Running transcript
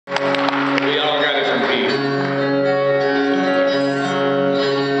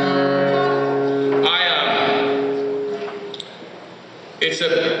it's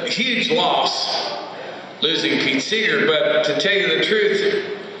a huge loss losing Pete Seeger, but to tell you the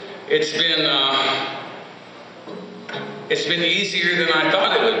truth, it's been easier than I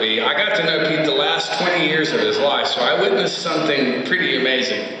thought it would be. I got to know Pete the last 20 years of his life, so I witnessed something pretty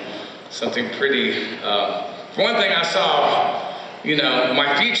amazing. Something pretty, for one thing, I saw, you know,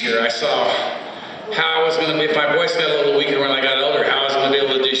 my future. I saw how I was going to be, if my voice got a little weaker when I got older, how I was going to be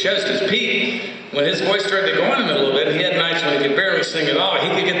able to do shows. Because Pete, when his voice started going a little bit, he had nights when he could barely sing at all. He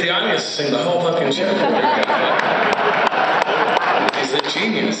could get the audience to sing the whole fucking show. He's a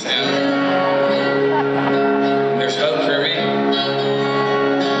genius, and there's hope for me.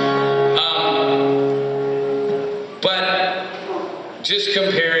 But just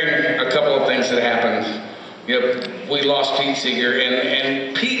comparing a couple of things that happened, you know, we lost Pete Seeger,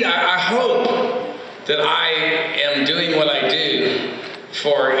 and Pete, I hope that I am doing what I do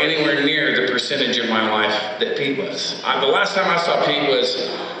for anywhere near the percentage of my life that Pete was. The last time I saw Pete was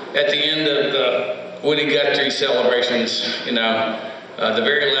at the end of the Woody Guthrie celebrations, you know, the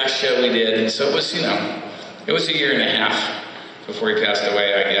very last show we did. And so it was, you know, it was a year and a half before he passed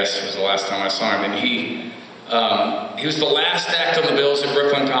away, I guess, was the last time I saw him. And he was the last act on the bills at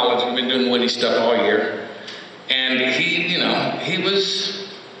Brooklyn College. We've been doing Woody stuff all year. And he, you know, he was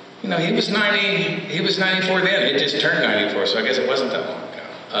 94 then. He just turned 94, so I guess it wasn't that long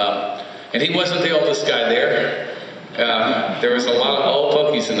ago. And he wasn't the oldest guy there. There was a lot of old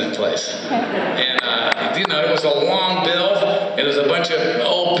pokies in that place. And, you know, it was a long bill. It was a bunch of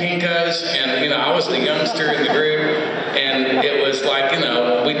old pinkos. And, you know, I was the youngster in the group. And it was like, you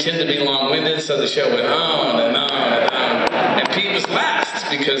know, we tend to be long-winded, so the show went on and on and on. And Pete was last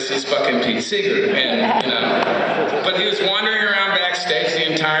because he's fucking Pete Seeger. And, you know, but he was wandering around backstage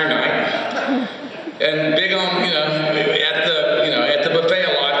the entire night. And big on, you know, at the buffet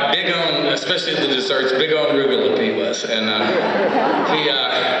a lot, big on, especially the desserts, big on arugula Pete was. And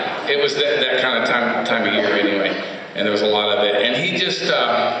it was that kind of time of year anyway. And there was a lot of it. And he just,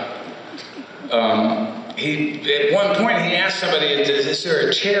 at one point he asked somebody, is there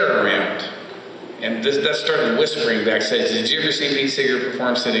a chair around? And that started whispering backstage. Did you ever see Pete Seeger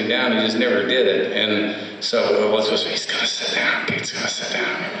perform sitting down? He just never did it. And so it was supposed to be, he's going to sit down. Pete's going to sit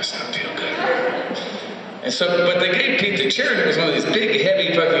down. He must not feel good. And so, but they gave Pete the chair, and it was one of these big,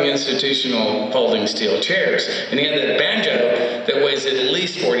 heavy fucking institutional folding steel chairs. And he had that banjo that weighs at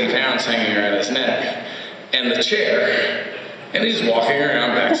least 40 pounds hanging around his neck. And the chair. And he's walking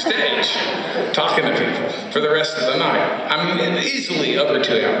around backstage, talking to people for the rest of the night. I mean, easily over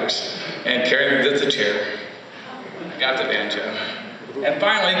 2 hours. And carrying the chair, got the banjo. And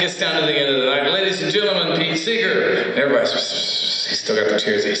finally gets down to the end of the night. Ladies and gentlemen, Pete Seeger. And everybody's, he's still got the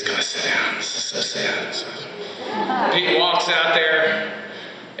chairs. He's gonna sit down. This is so sad. Pete walks out there,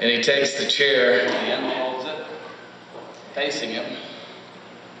 and he takes the chair, and he unfolds it, facing him.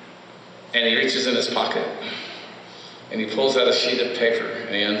 And he reaches in his pocket. And he pulls out a sheet of paper,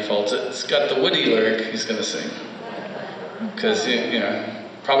 and he unfolds it. It's got the Woody lyric he's gonna sing. Because, you know,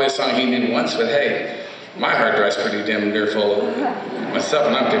 probably a song he knew once, but hey, my hard drive's pretty damn near full of myself,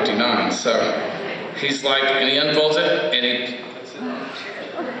 and I'm 59. So he's like, and he unfolds it, and he puts it on the chair.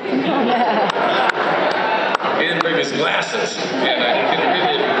 He didn't bring his glasses, and he couldn't read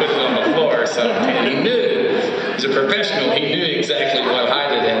it and put it on the floor. So and he knew, he's a professional, he knew exactly what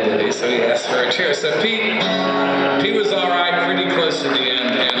height it had to be, so he asked for a chair. So Pete was all right, pretty close to the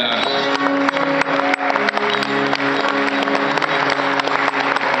end, and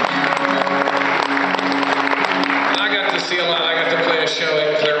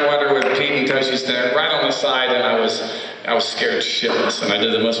Toshi's there, right on the side, and I was scared shitless, and I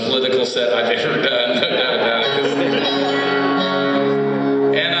did the most political set I've ever done, no doubt about it.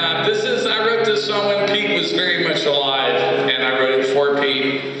 And I wrote this song when Pete was very much alive, and I wrote it for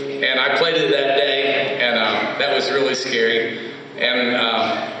Pete, and I played it that day, and that was really scary. And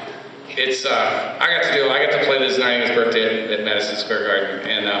I got to play this 90th birthday at Madison Square Garden,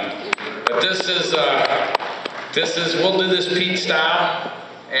 and but this is we'll do this Pete style.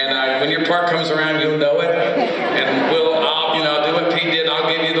 And when your part comes around, you'll know it. And I'll do what Pete did. I'll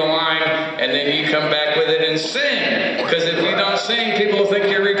give you the line, and then you come back with it and sing. Because if you don't sing, people will think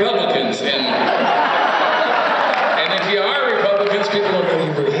you're Republicans. And if you are Republicans, people will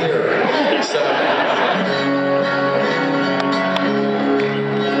think you're